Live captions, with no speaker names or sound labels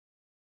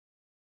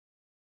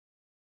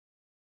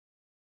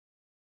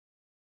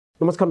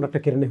నమస్కారం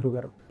డాక్టర్ కిరణ్ నెహ్రూ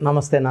గారు.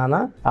 నమస్తే నాన్న.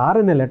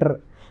 6 అనే లెటర్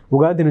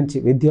ఉగాది నుంచి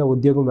విద్య,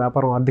 ఉద్యోగం,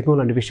 వ్యాపారం, ఆర్థికం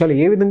లాంటి విషయాలు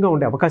ఏ విధంగా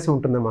ఉండే అవకాశం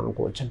ఉంటుందని మనం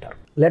అనుకోవచ్చు అంటారు?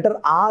 లెటర్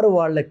 6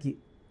 వాళ్ళకి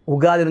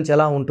ఉగాది నుంచి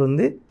ఎలా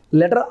ఉంటుంది?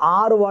 లెటర్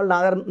 6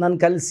 వాళ్ళు నన్ను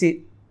కలిసి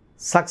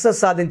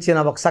సక్సెస్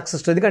సాధించిన ఒక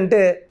సక్సెస్.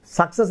 ఎందుకంటే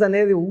సక్సెస్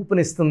అనేది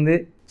ఊపునిస్తుంది.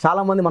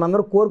 చాలామంది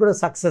మనందరూ కోరుకునే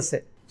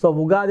సక్సెస్సే. సో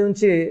ఉగాది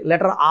నుంచి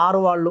లెటర్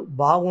 6 వాళ్ళు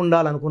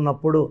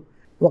బాగుండాలనుకున్నప్పుడు,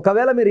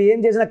 ఒకవేళ మీరు ఏం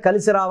చేసినా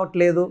కలిసి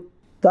రావట్లేదు,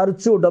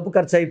 తరచూ డబ్బు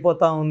ఖర్చు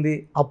అయిపోతూ ఉంది,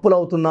 అప్పులు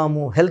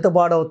అవుతున్నాము, హెల్త్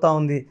పాడవుతూ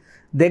ఉంది,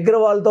 దగ్గర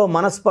వాళ్ళతో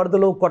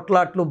మనస్పర్ధలు,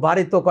 కొట్లాట్లు,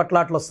 భార్యతో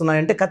కొట్లాట్లు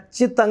వస్తున్నాయంటే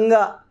ఖచ్చితంగా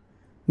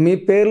మీ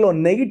పేరులో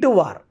నెగిటివ్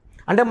వార్.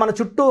 అంటే మన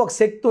చుట్టూ ఒక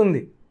శక్తి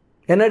ఉంది,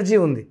 ఎనర్జీ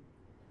ఉంది.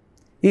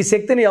 ఈ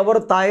శక్తిని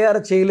ఎవరు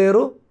తయారు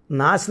చేయలేరు,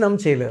 నాశనం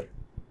చేయలేరు.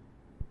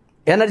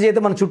 ఎనర్జీ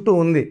అయితే మన చుట్టూ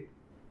ఉంది.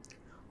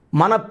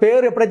 మన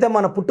పేరు ఎప్పుడైతే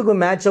మన పుట్టుకు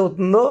మ్యాచ్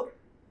అవుతుందో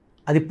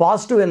అది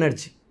positive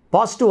energy,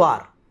 positive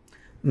or.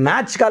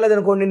 Match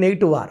కాలేదనుకోండి,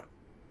 negative are.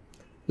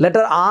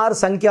 Letter R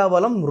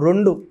సంఖ్యాబలం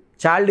 2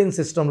 చాల్డిన్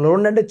సిస్టంలో.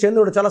 2 అంటే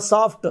చంద్రుడు చాలా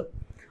సాఫ్ట్.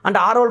 అంటే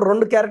 6 వాళ్ళు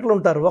 2 క్యారెక్టర్లు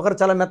ఉంటారు. ఒకరు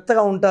చాలా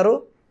మెత్తగా ఉంటారు.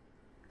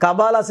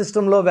 కబాలా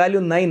సిస్టంలో వాల్యూ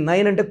 9.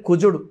 9 అంటే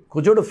కుజుడు.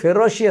 కుజుడు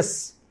ఫెరోషియస్,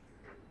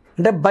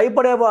 అంటే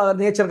భయపడే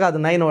నేచర్ కాదు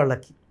 9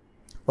 వాళ్ళకి.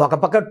 ఒక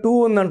పక్క 2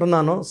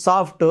 ఉందంటున్నాను,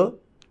 సాఫ్ట్,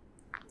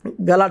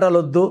 గలాటాలు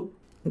వద్దు,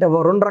 అంటే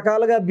 2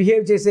 రకాలుగా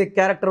బిహేవ్ చేసే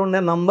క్యారెక్టర్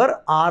ఉండే నంబర్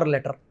 6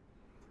 లెటర్.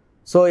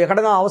 సో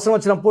ఎక్కడైనా అవసరం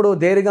వచ్చినప్పుడు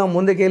ధైర్యంగా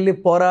ముందుకెళ్ళి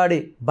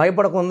పోరాడి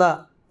భయపడకుండా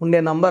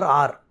ఉండే number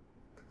 6.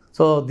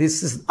 So this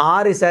is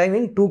are is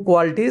having 2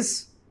 qualities.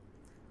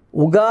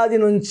 Ugadi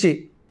నుంచి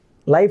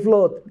లైఫ్లో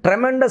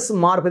ట్రెమెండస్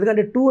మార్పు.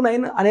 ఎందుకంటే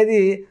 29 అనేది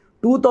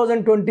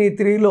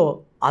 2023లో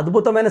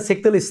అద్భుతమైన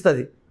శక్తులు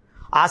ఇస్తుంది.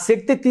 ఆ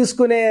శక్తి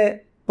తీసుకునే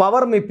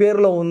పవర్ మీ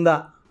పేరులో ఉందా?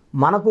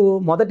 మనకు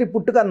మొదటి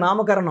పుట్టుక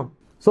నామకరణం.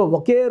 సో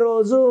ఒకే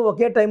రోజు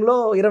ఒకే టైంలో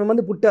 20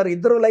 మంది పుట్టారు.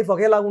 ఇద్దరు లైఫ్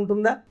ఒకేలాగా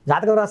ఉంటుందా?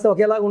 జాతకం రాస్తే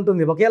ఒకేలాగా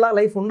ఉంటుంది, ఒకేలా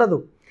లైఫ్ ఉండదు.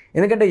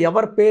 ఎందుకంటే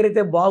ఎవరి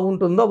పేరైతే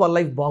బాగుంటుందో వాళ్ళ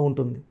లైఫ్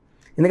బాగుంటుంది.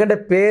 ఎందుకంటే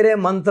పేరే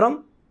మంత్రం,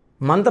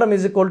 మంత్రం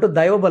ఈజ్ ఈక్వల్ టు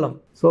దైవబలం.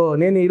 సో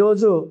నేను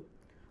ఈరోజు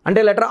అంటే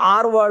లెటర్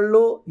 6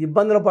 వాళ్ళు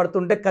ఇబ్బందులు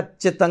పడుతుంటే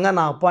ఖచ్చితంగా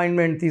నా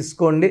అపాయింట్మెంట్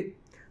తీసుకోండి.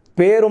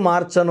 పేరు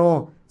మార్చను,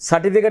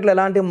 సర్టిఫికెట్లు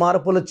ఎలాంటి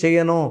మార్పులు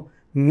చేయను,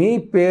 మీ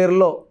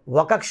పేరులో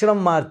ఒక అక్షరం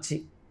మార్చి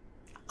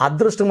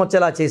అదృష్టం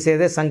వచ్చేలా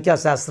చేసేదే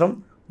సంఖ్యాశాస్త్రం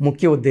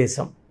ముఖ్య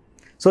ఉద్దేశం.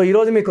 సో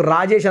ఈరోజు మీకు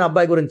రాజేష్ అనే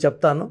అబ్బాయి గురించి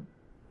చెప్తాను.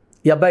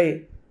 ఈ అబ్బాయి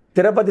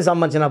తిరుపతి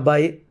సంబంధించిన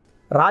అబ్బాయి.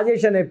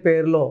 రాజేష్ అనే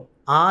పేరులో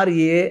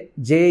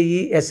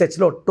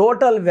RAJESHలో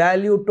టోటల్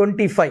వాల్యూ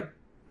 25.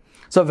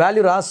 సో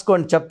వాల్యూ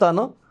రాసుకోండి,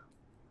 చెప్తాను.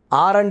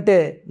 R అంటే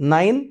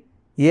 9,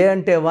 A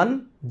అంటే 1,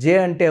 J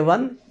అంటే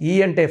 1, E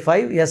అంటే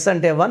 5, S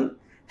అంటే 1,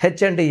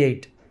 H అంటే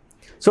 8.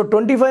 సో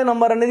 25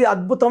 నంబర్ అనేది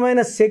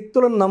అద్భుతమైన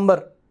శక్తుల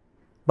నంబర్.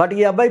 బట్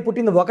ఈ అబ్బాయి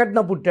పుట్టింది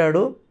 1న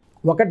పుట్టాడు.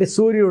 1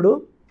 సూర్యుడు.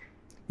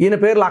 ఈయన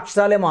పేర్లు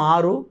అక్షరాలేమో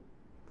 6.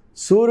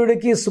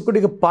 సూర్యుడికి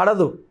శుక్రుడికి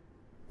పడదు.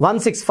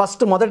 16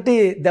 ఫస్ట్ మొదటి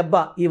దెబ్బ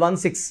ఈ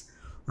 16.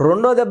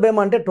 రెండో దెబ్బ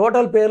ఏమంటే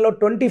టోటల్ పేరులో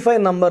 25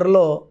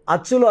 నంబర్లో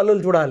అచ్చులు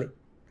అల్లులు చూడాలి.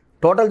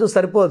 టోటల్ చూసి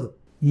సరిపోదు.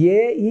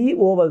 AE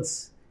ovals.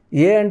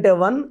 A అంటే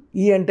 1,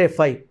 E అంటే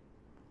 5.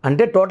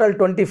 అంటే టోటల్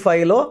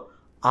 25లో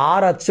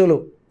 6 అచ్చులు,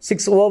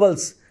 6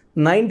 ఓవల్స్,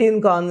 19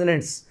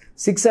 కాన్సనెంట్స్.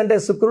 6 అంటే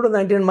శుక్రుడు,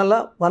 19 మళ్ళీ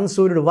 1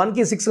 సూర్యుడు.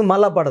 1కి 6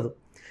 మళ్ళా పడదు.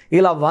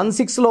 ఇలా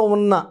 16లో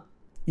ఉన్న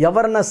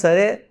ఎవరన్నా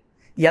సరే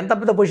ఎంత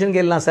పెద్ద పొజిషన్కి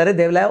వెళ్ళినా సరే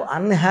they will have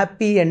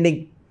unhappy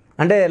ending.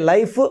 అంటే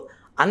లైఫ్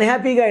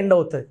అన్హ్యాపీగా ఎండ్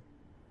అవుతుంది.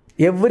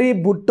 Every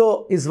బుట్టో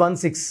is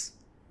 16,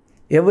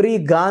 every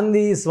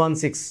Gandhi is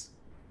 16.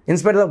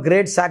 In spite of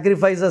great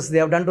sacrifices they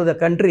have done to the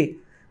country,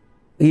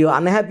 ఈ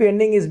unhappy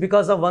ending is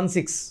because of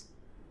 16.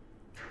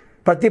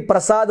 ప్రతి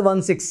ప్రసాద్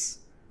 16,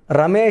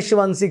 రమేష్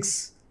 16,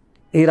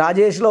 ఈ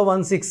రాజేష్లో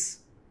 16.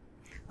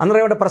 అందరూ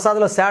ఏమంటే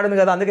ప్రసాద్లో శాడ్ ఉంది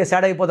కదా అందుకే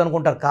శాడ్ అయిపోతుంది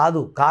అనుకుంటారు.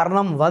 కాదు,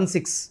 కారణం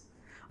 16.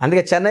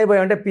 అందుకే చెన్నై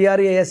పోయి అంటే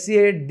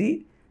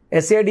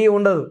PRASAD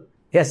ఉండదు,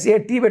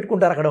 SAT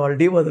పెట్టుకుంటారు అక్కడ వాళ్ళు,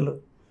 D బదులు.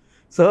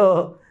 So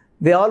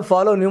they all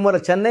follow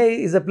numeral. Chennai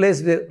is a place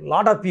with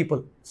lot of people.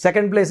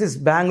 Second place is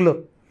Bengaluru.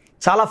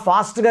 చాలా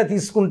ఫాస్ట్గా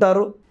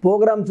తీసుకుంటారు.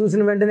 ప్రోగ్రామ్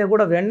చూసిన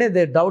వెంటనే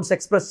దే డౌట్స్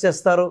ఎక్స్ప్రెస్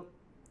చేస్తారు.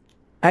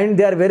 And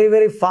they are very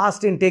very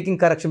fast in taking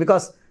correction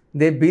because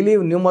they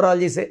believe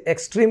numerology is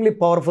extremely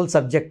powerful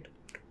subject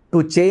to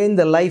change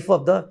the life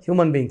of the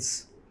human beings.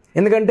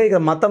 ఎందుకంటే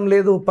ఇక్కడ మతం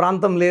లేదు,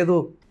 ప్రాంతం లేదు,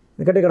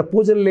 ఎందుకంటే ఇక్కడ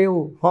పూజలు లేవు,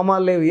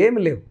 హోమాలు లేవు, ఏమి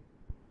లేవు.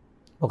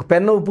 ఒక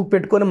పెన్ను ఉప్పు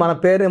పెట్టుకొని మన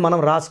పేరుని మనం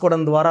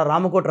రాసుకోవడం ద్వారా,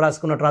 రామకోట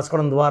రాసుకున్నట్టు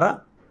రాసుకోవడం ద్వారా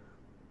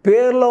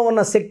పేరులో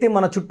ఉన్న శక్తి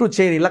మన చుట్టూ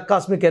చేరి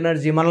కాస్మిక్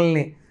ఎనర్జీ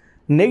మనల్ని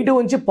నెగిటివ్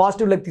నుంచి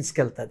పాజిటివ్లోకి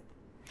తీసుకెళ్తుంది.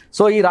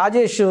 సో ఈ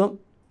రాజేష్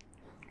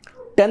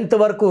 10th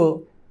వరకు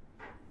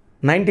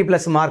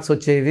 90+ మార్క్స్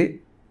వచ్చేవి.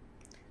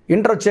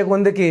 ఇంటర్ వచ్చే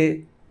ముందుకి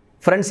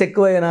ఫ్రెండ్స్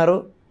ఎక్కువైనారు,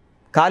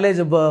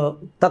 కాలేజ్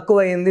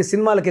తక్కువైంది,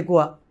 సినిమాలకు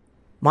ఎక్కువ,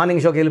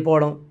 మార్నింగ్ షోకి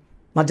వెళ్ళిపోవడం,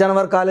 మధ్యాహ్నం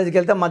వరకు కాలేజీకి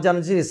వెళ్తే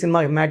మధ్యాహ్నం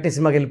నుంచి మ్యాట్నీ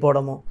సినిమాకి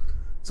వెళ్ళిపోవడము.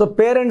 సో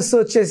పేరెంట్స్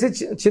వచ్చేసి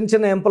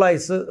చిన్న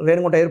ఎంప్లాయీస్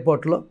రేణిగుంట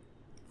ఎయిర్పోర్ట్లో.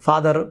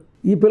 ఫాదర్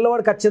ఈ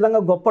పిల్లవాడు ఖచ్చితంగా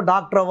గొప్ప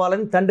డాక్టర్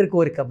అవ్వాలని తండ్రి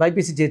కోరిక,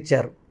 బైపీసీ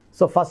చేర్చారు.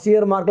 సో ఫస్ట్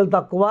ఇయర్ మార్కులు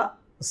తక్కువ,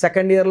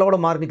 సెకండ్ ఇయర్లో కూడా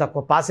మార్కులు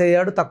తక్కువ, పాస్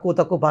అయ్యాడు,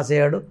 తక్కువ పాస్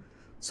అయ్యాడు.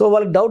 సో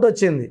వాళ్ళకి డౌట్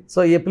వచ్చింది. సో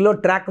ఈ పిల్లోడు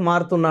ట్రాక్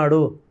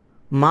మారుతున్నాడు,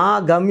 మా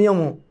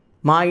గమ్యము,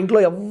 మా ఇంట్లో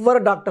ఎవ్వరు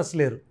డాక్టర్స్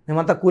లేరు,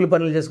 మేమంతా కూలి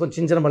పనులు చేసుకొని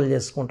చిన్న చిన్న పనులు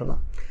చేసుకుంటున్నాం,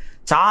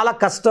 చాలా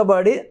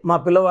కష్టపడి మా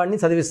పిల్లవాడిని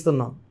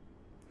చదివిస్తున్నాం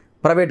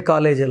ప్రైవేట్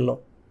కాలేజీల్లో.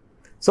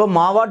 సో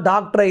మావాడు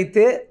డాక్టర్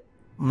అయితే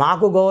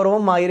మాకు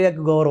గౌరవం, మా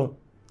ఏరియాకు గౌరవం.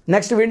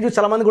 నెక్స్ట్ వీడిని చూసి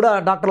చాలామంది కూడా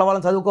డాక్టర్లు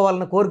అవ్వాలని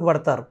చదువుకోవాలని కోరిక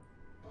పడతారు.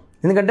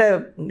 ఎందుకంటే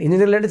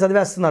ఇంజనీర్లు అంటే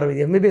చదివేస్తున్నారు,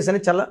 ఎంబీబీఎస్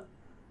అనేది చాలా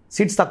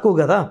సీట్స్ తక్కువ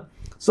కదా.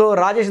 సో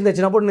రాజేష్ని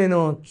తెచ్చినప్పుడు నేను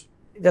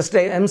జస్ట్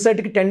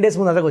ఎంసెట్కి 10 days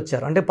ముందు అదగ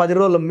వచ్చారు. అంటే 10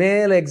 రోజులు,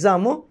 మేలో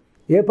ఎగ్జాము,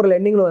 ఏప్రిల్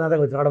ఎండింగ్లో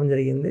అదగ రావడం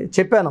జరిగింది.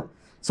 చెప్పాను,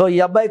 సో ఈ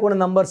అబ్బాయికి ఉన్న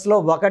నంబర్స్లో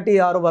 1,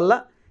 6 వల్ల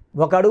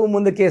 1 అడుగు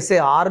ముందుకేస్తే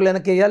 6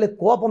 వెనకేయాలి,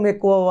 కోపం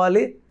ఎక్కువ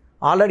అవ్వాలి,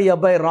 ఆల్రెడీ ఈ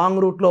అబ్బాయి రాంగ్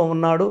రూట్లో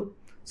ఉన్నాడు.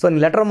 సో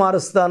నేను లెటర్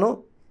మారుస్తాను,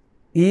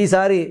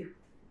 ఈసారి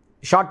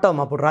షార్ట్ టర్మ్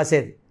అప్పుడు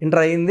రాసేది,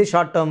 ఇంటర్ అయ్యింది,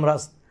 షార్ట్ టర్మ్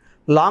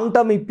లాంగ్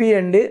టర్మ్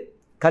ఇప్పియండి,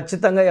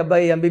 ఖచ్చితంగా ఈ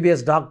అబ్బాయి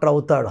ఎంబీబీఎస్ డాక్టర్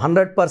అవుతాడు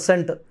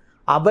 100%.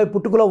 ఆ అబ్బాయి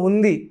పుట్టుకలో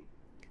ఉంది,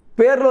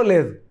 పేరులో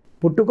లేదు.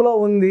 పుట్టుకలో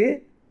ఉంది,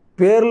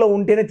 పేరులో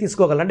ఉంటేనే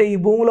తీసుకోగలరు. అంటే ఈ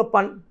భూమిలో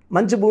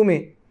మంచి భూమి,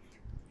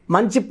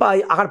 మంచి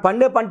అక్కడ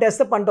పండే పంట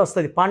వేస్తే పంట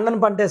వస్తుంది, పండని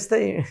పంట వేస్తే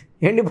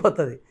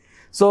ఎండిపోతుంది.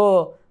 సో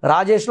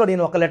రాజేష్లో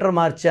నేను ఒక లెటర్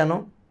మార్చాను.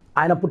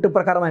 ఆయన పుట్టు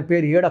ప్రకారం ఆయన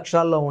పేరు 7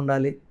 అక్షరాల్లో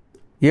ఉండాలి,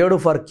 7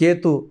 ఫర్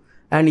కేతు.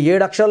 అండ్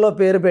 7 అక్షరాల్లో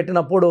పేరు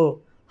పెట్టినప్పుడు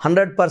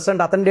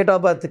 100% అతని డేట్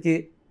ఆఫ్ బర్త్కి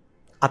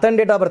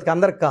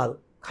అందరికి కాదు,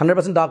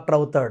 100% డాక్టర్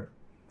అవుతాడు.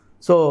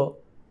 సో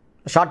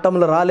షార్ట్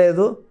టర్మ్లో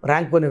రాలేదు,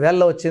 ర్యాంక్ కొన్ని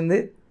వేలలో వచ్చింది.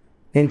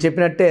 నేను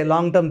చెప్పినట్టే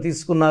లాంగ్ టర్మ్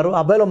తీసుకున్నారు.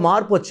 అబ్బాయిలో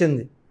మార్పు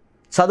వచ్చింది,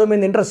 చదువు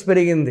మీద ఇంట్రెస్ట్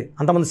పెరిగింది.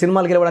 అంతమంది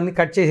సినిమాలకి వెళ్ళడానికి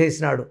కట్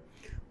చేసేసినాడు,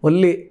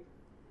 ఓన్లీ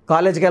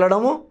కాలేజీకి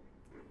వెళ్ళడము,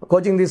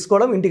 కోచింగ్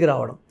తీసుకోవడం, ఇంటికి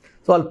రావడం.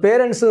 సో వాళ్ళ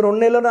పేరెంట్స్ 2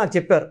 నెలల్లో నాకు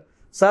చెప్పారు,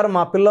 సార్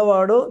మా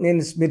పిల్లవాడు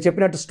మీరు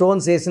చెప్పినట్టు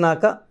స్టోన్స్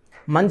వేసినాక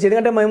మంచి,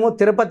 ఎందుకంటే మేము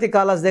తిరుపతి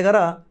కాలేజ్ దగ్గర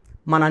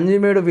మన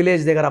అంజిమేడు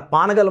విలేజ్ దగ్గర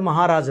పానగల్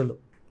మహారాజులు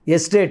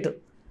ఎస్టేట్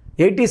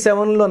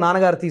 87లో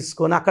నాన్నగారు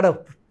తీసుకొని అక్కడ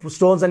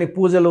స్టోన్స్ అని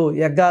పూజలు,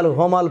 యజ్ఞాలు,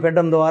 హోమాలు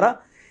పెట్టడం ద్వారా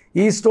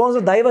ఈ స్టోన్స్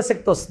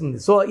దైవశక్తి వస్తుంది.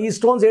 సో ఈ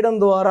స్టోన్స్ వేయడం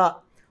ద్వారా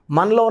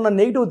మనలో ఉన్న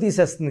నెగిటివ్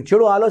తీసేస్తుంది,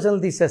 చెడు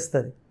ఆలోచనలు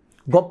తీసేస్తుంది.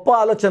 గొప్ప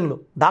ఆలోచనలు,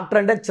 డాక్టర్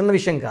అంటే చిన్న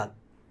విషయం కాదు,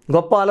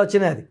 గొప్ప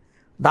ఆలోచనే అది.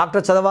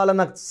 డాక్టర్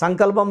చదవాలన్న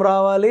సంకల్పం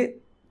రావాలి,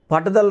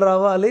 పట్టుదల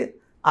రావాలి,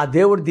 ఆ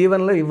దేవుడి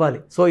దీవెనలు ఇవ్వాలి.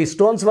 సో ఈ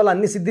స్టోన్స్ వల్ల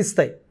అన్నీ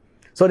సిద్ధిస్తాయి.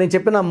 సో నేను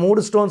చెప్పిన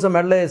 3 స్టోన్స్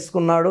మెడలో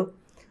వేసుకున్నాడు,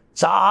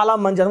 చాలా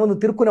మంచి, అంతకుముందు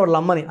తిరుక్కునేవాళ్ళు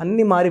అమ్మని,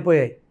 అన్నీ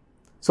మారిపోయాయి.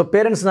 సో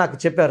పేరెంట్స్ నాకు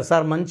చెప్పారు,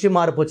 సార్ మంచి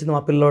మార్పు వచ్చింది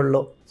మా పిల్లోళ్ళలో.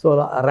 సో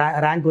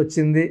ర్యాంక్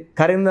వచ్చింది.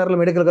 కరీంనగర్లో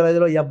మెడికల్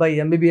కాలేజ్లో ఈ అబ్బాయి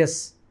ఎంబీబీఎస్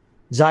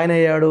జాయిన్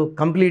అయ్యాడు,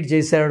 కంప్లీట్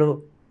చేశాడు.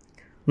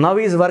 Now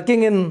is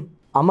working in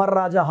Amar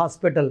Raja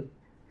hospital.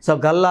 So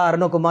Galla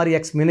Arunakumari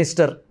ex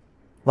minister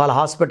వాళ్ళ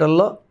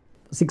హాస్పిటల్లో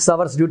 6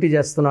 hours డ్యూటీ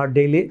చేస్తున్నాడు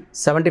డైలీ,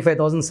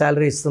 75,000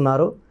 శాలరీ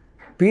ఇస్తున్నారు.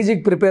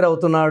 పీజీకి ప్రిపేర్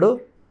అవుతున్నాడు.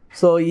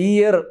 సో ఈ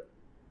ఇయర్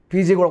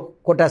పీజీ కూడా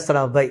కొట్టేస్తాడు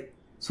ఆ అబ్బాయి.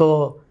 So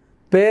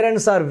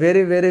parents are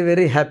very very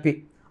very happy.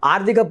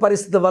 ఆర్థిక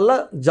పరిస్థితి వల్ల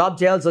జాబ్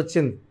చేయాల్సి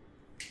వచ్చింది.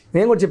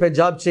 నేను కూడా చెప్పాను,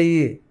 జాబ్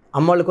చెయ్యి,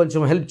 అమ్మవాళ్ళు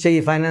కొంచెం హెల్ప్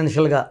చెయ్యి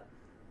ఫైనాన్షియల్గా,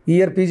 ఈ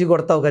ఇయర్ పీజీ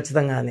కొడతావు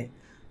ఖచ్చితంగా అని.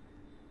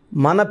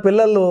 మన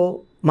పిల్లలు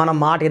మన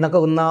మాట వెనక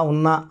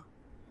ఉన్నా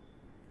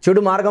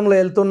చెడు మార్గంలో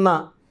వెళ్తున్నా,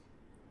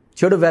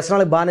 చెడు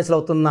వ్యసనాలకు బానిసలు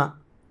అవుతున్నా,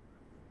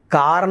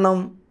 కారణం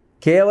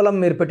కేవలం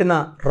మీరు పెట్టిన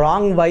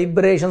రాంగ్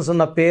వైబ్రేషన్స్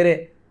ఉన్న పేరే.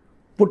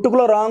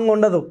 పుట్టుకలో రాంగ్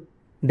ఉండదు,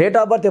 డేట్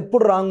ఆఫ్ బర్త్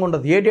ఎప్పుడు రాంగ్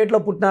ఉండదు. ఏ డేట్లో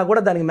పుట్టినా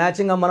కూడా దానికి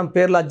మ్యాచింగ్గా మనం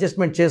పేర్లు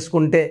అడ్జస్ట్మెంట్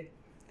చేసుకుంటే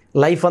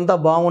లైఫ్ అంతా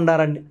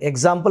బాగుండాలండి.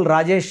 Example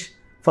Rajesh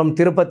from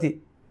Tirupati.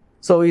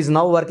 So is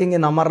now working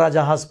in Amar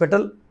Raja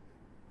hospital.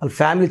 వాళ్ళ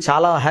ఫ్యామిలీ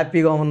చాలా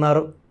హ్యాపీగా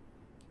ఉన్నారు.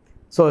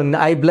 So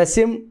I bless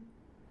him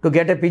to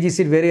get a PG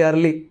seat very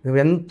early.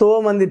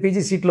 ఎంతోమంది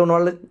పీజీ సీట్లో ఉన్న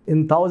వాళ్ళు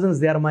in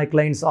thousands they are my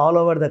clients all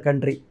over the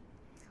country.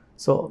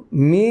 So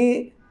మీ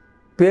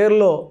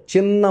పేరులో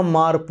చిన్న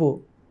మార్పు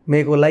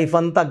మీకు లైఫ్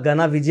అంతా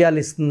ఘన విజయాలు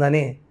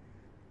ఇస్తుందని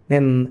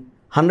నేను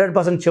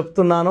 100%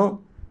 చెప్తున్నాను.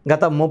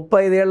 గత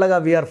 35 ఏళ్లుగా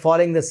we are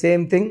following the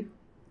same thing,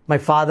 my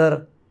father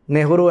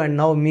Nehru and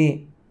now me.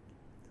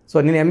 So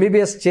నేను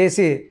ఎంబీబీఎస్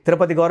చేసి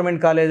తిరుపతి గవర్నమెంట్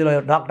కాలేజీలో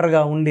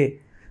డాక్టర్గా ఉండి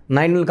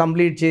 9 నెలలు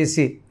కంప్లీట్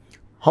చేసి,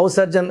 హౌస్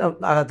సర్జన్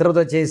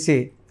తిరుపతిలో చేసి,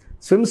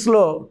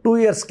 స్విమ్స్లో 2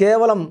 years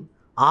కేవలం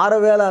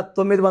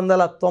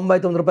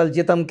 6,999 రూపాయల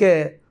జీతంకే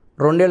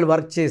 2 ఏళ్ళు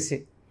వర్క్ చేసి,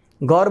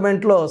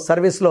 గవర్నమెంట్లో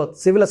సర్వీస్లో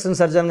సివిల్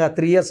అసిస్టెంట్ సర్జన్గా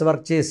 3 years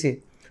వర్క్ చేసి,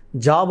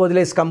 జాబ్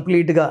వదిలేసి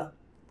కంప్లీట్గా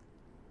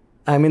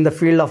I'm in the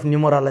field of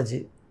numerology.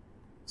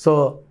 So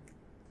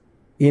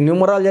ఈ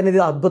న్యూమరాలజీ అనేది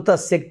అద్భుత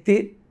శక్తి,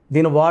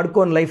 దీన్ని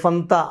వాడుకొని లైఫ్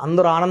అంతా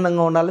అందరూ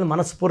ఆనందంగా ఉండాలని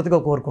మనస్ఫూర్తిగా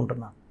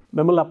కోరుకుంటున్నాను.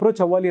 మిమ్మల్ని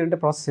అప్రోచ్ అవ్వాలి అంటే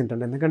ప్రాసెస్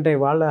ఏంటంటే, ఎందుకంటే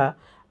వాళ్ళ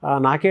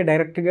నాకే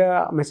డైరెక్ట్గా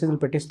మెసేజ్లు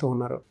పెట్టిస్తూ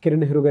ఉన్నారు,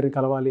 కిరణ్ నెహ్రూ గారిని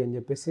కలవాలి అని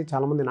చెప్పేసి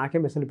చాలామంది నాకే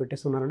మెసేజ్లు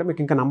పెట్టిస్తున్నారంటే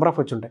మీకు ఇంకా నెంబర్ ఆఫ్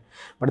వచ్చి ఉంటాయి.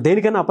 బట్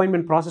దేనికైనా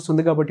అపాయింట్మెంట్ ప్రాసెస్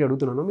ఉంది కాబట్టి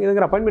అడుగుతున్నాను, మీ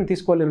దగ్గర అపాయింట్మెంట్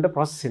తీసుకోవాలి అంటే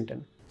ప్రాసెస్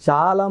ఏంటండి?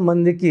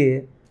 చాలామందికి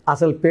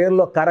అసలు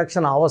పేరులో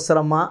కరెక్షన్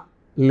అవసరమా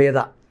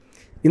లేదా?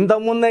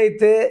 ఇంతకుముందు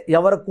అయితే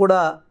ఎవరు కూడా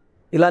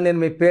ఇలా నేను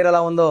మీ పేరు ఎలా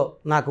ఉందో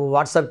నాకు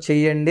వాట్సాప్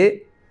చేయండి,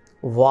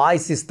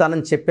 వాయిస్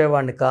ఇస్తానని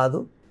చెప్పేవాడిని కాదు.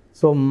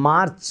 So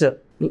March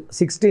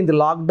 16th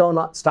lockdown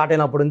start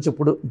అయినప్పటి నుంచి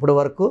ఇప్పుడు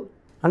వరకు,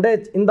 అంటే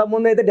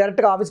ఇంతకుముందు అయితే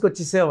డైరెక్ట్గా ఆఫీస్కి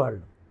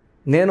వచ్చేసేవాళ్ళు.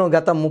 నేను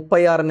గత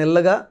 36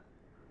 నెలలుగా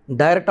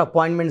డైరెక్ట్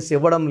అపాయింట్మెంట్స్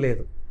ఇవ్వడం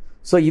లేదు.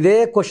 సో ఇదే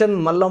క్వశ్చన్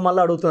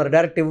మళ్ళీ అడుగుతున్నారు,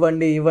 డైరెక్ట్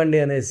ఇవ్వండి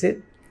అనేసి.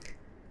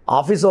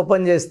 ఆఫీస్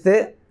ఓపెన్ చేస్తే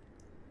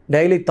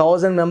డైలీ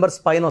 1000 మెంబర్స్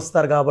పైన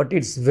వస్తారు కాబట్టి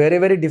it's very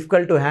very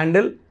difficult to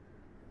handle.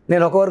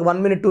 నేను ఒకరికి 1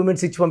 minute 2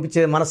 minutes ఇచ్చి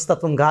పంపించే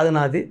మనస్తత్వం కాదు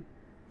నాది.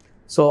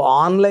 సో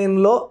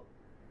ఆన్లైన్లో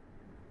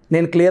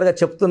నేను క్లియర్గా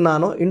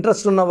చెప్తున్నాను,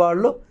 ఇంట్రెస్ట్ ఉన్న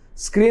వాళ్ళు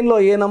స్క్రీన్లో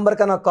ఏ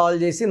నెంబర్కైనా కాల్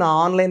చేసి నా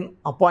ఆన్లైన్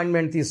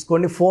అపాయింట్మెంట్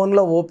తీసుకోండి,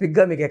 ఫోన్లో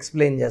ఓపిక్గా మీకు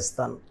ఎక్స్ప్లెయిన్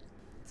చేస్తాను.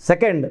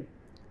 సెకండ్,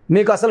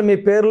 మీకు అసలు మీ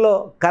పేరులో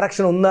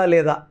కరెక్షన్ ఉందా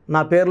లేదా,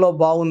 నా పేరులో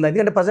బాగుందా.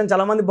 ఎందుకంటే ప్రజెంట్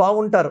చాలామంది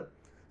బాగుంటారు,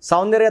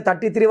 సౌందర్య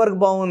 33 వరకు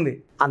బాగుంది,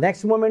 ఆ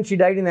next moment she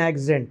died in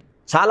accident.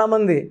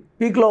 చాలామంది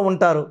పీక్లో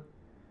ఉంటారు,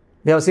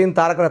 we have seen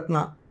Tarakaratna.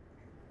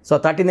 So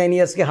 39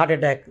 yearsకి heart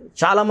attack.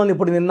 చాలామంది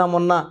ఇప్పుడు నిన్న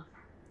మొన్న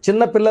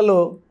చిన్న పిల్లలు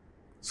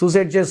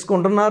సూసైడ్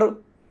చేసుకుంటున్నారు,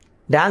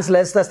 డ్యాన్స్లు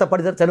వేస్తే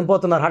పడి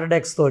చనిపోతున్నారు హార్ట్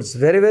అటాక్స్తో. ఇట్స్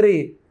వెరీ వెరీ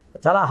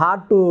చాలా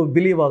హార్డ్ టు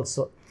బిలీవ్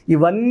ఆల్సో.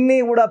 ఇవన్నీ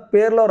కూడా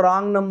పేరులో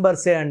రాంగ్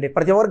నెంబర్సే అండి.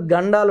 ప్రతి ఒక్కరికి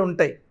గండాలు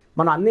ఉంటాయి,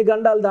 మనం అన్ని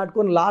గండాలు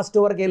దాటుకొని లాస్ట్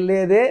వరకు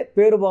వెళ్ళేదే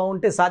పేరు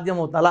బాగుంటే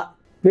సాధ్యమవుతుంది. అలా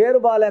పేరు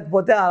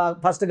బాగాలేకపోతే ఆ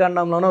ఫస్ట్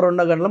గండంలోనో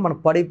రెండో గండంలో మనం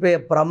పడిపోయే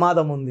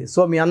ప్రమాదం ఉంది.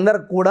 సో మీ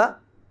అందరికి కూడా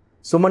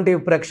సుమన్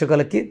టీవీ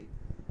ప్రేక్షకులకి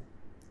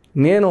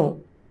నేను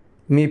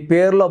మీ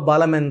పేరులో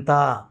బలం ఎంత,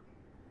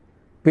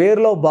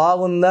 పేరులో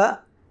బాగుందా,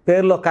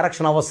 పేరులో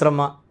కరెక్షన్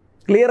అవసరమా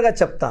క్లియర్గా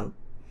చెప్తాను.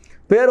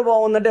 పేరు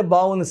బాగుందంటే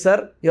బాగుంది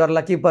సార్, యువర్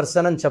లక్కీ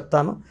పర్సన్ అని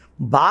చెప్తాను.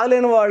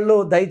 బాగలేని వాళ్ళు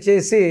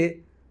దయచేసి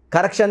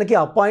కరెక్షన్కి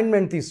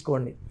అపాయింట్మెంట్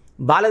తీసుకోండి.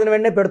 బాగాలేదని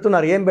వెంటనే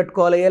పెడుతున్నారు, ఏం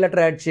పెట్టుకోవాలి, ఏ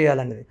లెటర్ యాడ్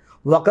చేయాలనేది.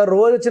 ఒక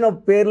రోజు వచ్చిన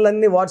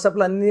పేర్లన్నీ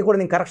వాట్సాప్లో అన్నీ కూడా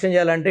నేను కరెక్షన్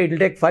చేయాలంటే it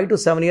will take 5 to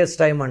 7 years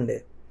time అండి.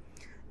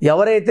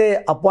 ఎవరైతే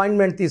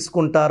అపాయింట్మెంట్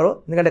తీసుకుంటారో,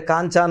 ఎందుకంటే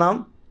కాంచానాం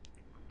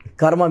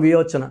కర్మ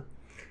వియోచన,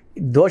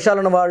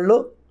 దోషాలున్న వాళ్ళు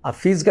ఆ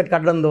ఫీజు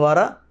కట్టడం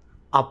ద్వారా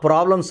ఆ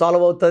ప్రాబ్లం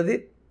సాల్వ్ అవుతుంది.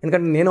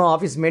 ఎందుకంటే నేను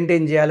ఆఫీస్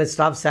మెయింటైన్ చేయాలి,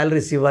 స్టాఫ్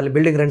శాలరీస్ ఇవ్వాలి,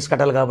 బిల్డింగ్ రెంట్స్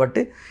కట్టాలి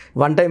కాబట్టి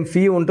 1 time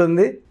ఫీ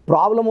ఉంటుంది.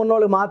 ప్రాబ్లం ఉన్న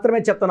వాళ్ళకి మాత్రమే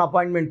చెప్తాను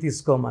అపాయింట్మెంట్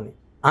తీసుకోమని,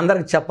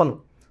 అందరికి చెప్పను.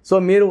 సో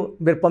మీరు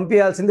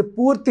పంపించాల్సింది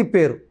పూర్తి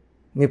పేరు,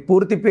 మీ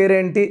పూర్తి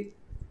పేరేంటి,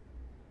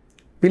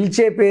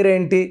 పిలిచే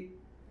పేరేంటి,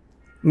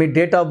 మీ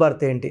డేట్ ఆఫ్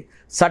బర్త్ ఏంటి.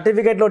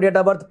 సర్టిఫికేట్లో డేట్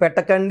ఆఫ్ బర్త్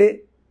పెట్టకండి,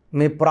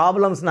 మీ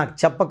ప్రాబ్లమ్స్ నాకు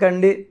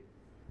చెప్పకండి.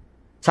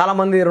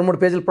 చాలామంది 2-3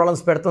 పేజీల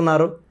ప్రాబ్లమ్స్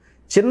పెడుతున్నారు.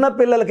 చిన్న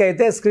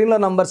పిల్లలకైతే స్క్రీన్లో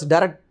నంబర్స్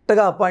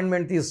డైరెక్ట్గా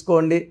అపాయింట్మెంట్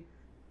తీసుకోండి,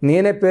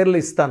 నేనే పేర్లు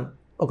ఇస్తాను,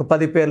 ఒక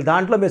 10 పేర్లు,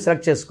 దాంట్లో మీరు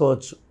సెలెక్ట్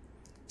చేసుకోవచ్చు.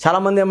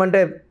 చాలామంది ఏమంటే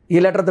ఈ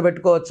లెటర్తో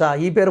పెట్టుకోవచ్చా,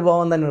 ఈ పేరు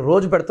బాగుందని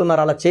రోజు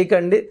పెడుతున్నారు, అలా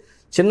చేయకండి.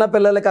 చిన్న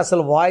పిల్లలకి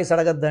అసలు వాయిస్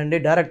అడగద్దండి,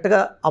 డైరెక్ట్గా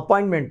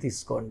అపాయింట్మెంట్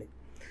తీసుకోండి.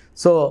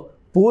 సో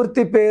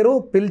పూర్తి పేరు,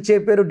 పిలిచే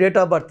పేరు, డేట్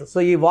ఆఫ్ బర్త్. సో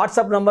ఈ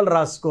వాట్సాప్ నెంబర్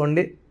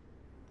రాసుకోండి.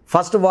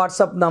 ఫస్ట్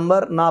వాట్సాప్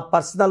నంబర్ నా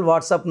personal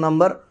WhatsApp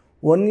number,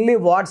 only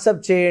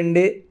WhatsApp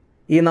చేయండి,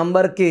 ఈ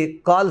నంబర్కి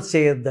కాల్స్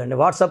చేయొద్దండి,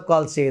 వాట్సాప్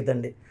కాల్స్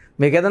చేయొద్దండి.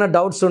 మీకు ఏదైనా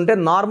డౌట్స్ ఉంటే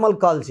నార్మల్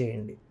కాల్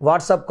చేయండి,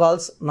 వాట్సాప్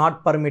కాల్స్ నాట్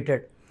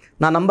పర్మిటెడ్.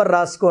 నా నంబర్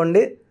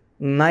రాసుకోండి,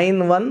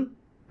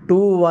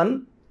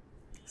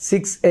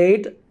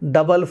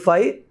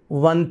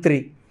 9121685513,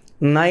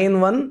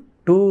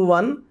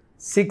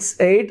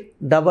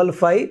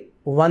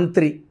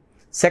 9121685513.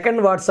 Second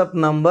WhatsApp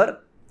number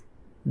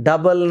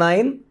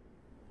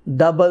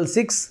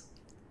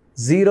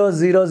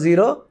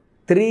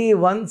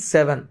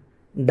 9966000317,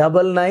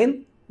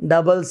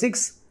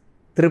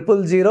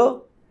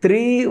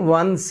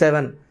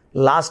 9966000317.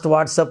 Last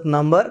WhatsApp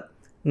number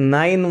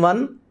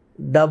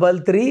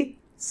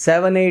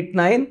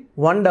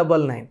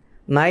 9133789199,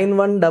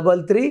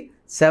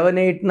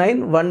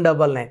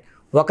 9133789199.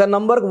 ఒక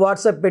నంబర్కి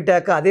వాట్సాప్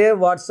పెట్టాక అదే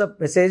వాట్సాప్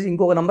మెసేజ్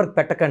ఇంకొక నంబర్కి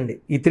పెట్టకండి.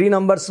 ఈ 3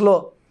 నంబర్స్లో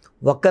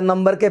ఒక్క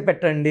నంబర్కే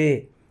పెట్టండి,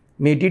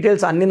 మీ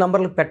డీటెయిల్స్ అన్ని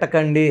నంబర్లకు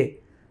పెట్టకండి.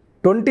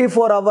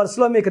 24 hours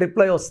మీకు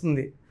రిప్లై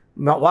వస్తుంది.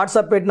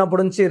 వాట్సాప్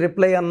పెట్టినప్పటి నుంచి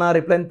రిప్లై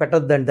అని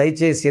పెట్టొద్దండి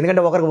దయచేసి,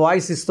 ఎందుకంటే ఒకరికి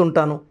వాయిస్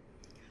ఇస్తుంటాను.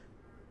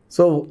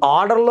 సో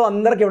ఆర్డర్లో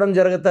అందరికి ఇవ్వడం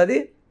జరుగుతుంది.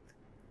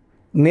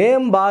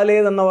 నేమ్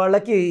బాగాలేదన్న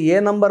వాళ్ళకి ఏ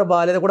నంబర్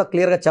బాగాలేదో కూడా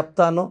క్లియర్గా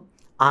చెప్తాను,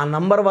 ఆ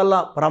నంబర్ వల్ల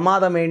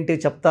ప్రమాదం ఏంటి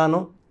చెప్తాను,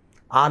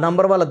 ఆ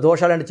నంబర్ వల్ల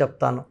దోషాలేంటి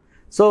చెప్తాను.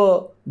 సో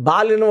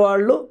బాగాలేని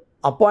వాళ్ళు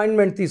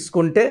అపాయింట్మెంట్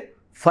తీసుకుంటే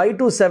 5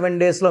 to 7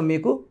 daysలో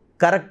మీకు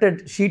కరెక్టెడ్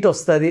షీట్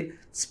వస్తుంది.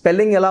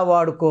 స్పెల్లింగ్ ఎలా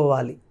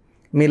వాడుకోవాలి,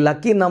 మీ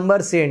లక్కీ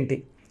నంబర్స్ ఏంటి,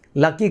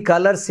 లక్కీ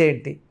కలర్స్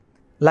ఏంటి,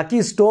 లక్కీ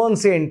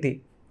స్టోన్స్ ఏంటి,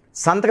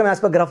 సంతకం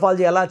యాజ్ పర్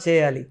గ్రఫాలజీ ఎలా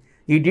చేయాలి,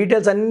 ఈ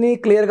డీటెయిల్స్ అన్నీ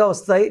క్లియర్గా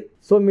వస్తాయి.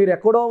 సో మీరు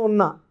ఎక్కడో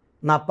ఉన్నా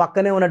నా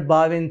పక్కనే ఉన్నట్టు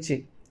భావించి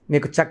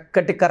మీకు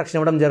చక్కటి కరెక్షన్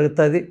ఇవ్వడం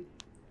జరుగుతుంది.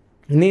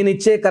 నేను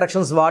ఇచ్చే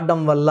కరెక్షన్స్ వాడడం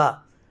వల్ల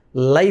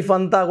లైఫ్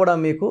అంతా కూడా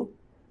మీకు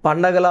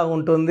పండగలా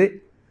ఉంటుంది.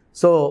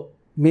 సో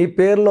మీ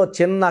పేరులో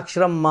చిన్న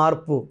అక్షరం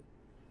మార్పు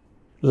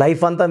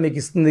లైఫ్ అంతా మీకు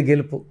ఇస్తుంది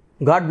గెలుపు.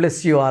 గాడ్ బ్లెస్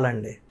యూ ఆల్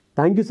అండి.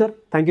 Thank you sir,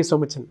 thank you so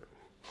much అండి.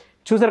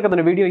 చూసారు కదా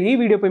వీడియో. ఈ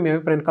వీడియోపై మీ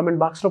అభిప్రాయం కామెంట్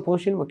బాక్స్లో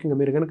పోస్ట్ చేయండి. ముఖ్యంగా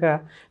మీరు కనుక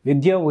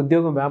విద్య,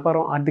 ఉద్యోగం,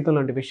 వ్యాపారం, ఆర్థికం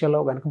లాంటి విషయాల్లో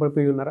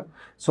వెనకబడిపోయి ఉన్నారా,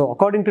 సో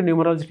అకార్డింగ్ టు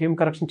న్యూమరాలజిస్ట్ ఏం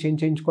కరెక్షన్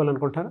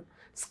చేయించుకోవాలనుకుంటారా,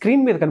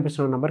 స్క్రీన్ మీద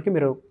కనిపిస్తున్న నెంబర్కి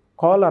మీరు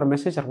call or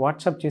message or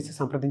WhatsApp చేసి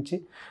సంప్రదించి,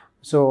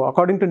 సో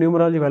అకార్డింగ్ టు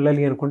న్యూమరాలజీ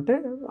వెళ్ళాలి అనుకుంటే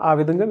ఆ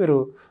విధంగా మీరు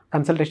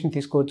కన్సల్టేషన్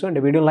తీసుకోవచ్చు.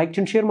 అండ్ వీడియో లైక్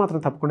చేయండి, షేర్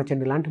మాత్రం తప్పకుండా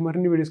చేయండి. ఇలాంటి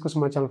మరిన్ని వీడియోస్ కోసం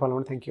మా ఛానల్ ఫాలో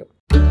అవ్వండి. Thank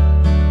you.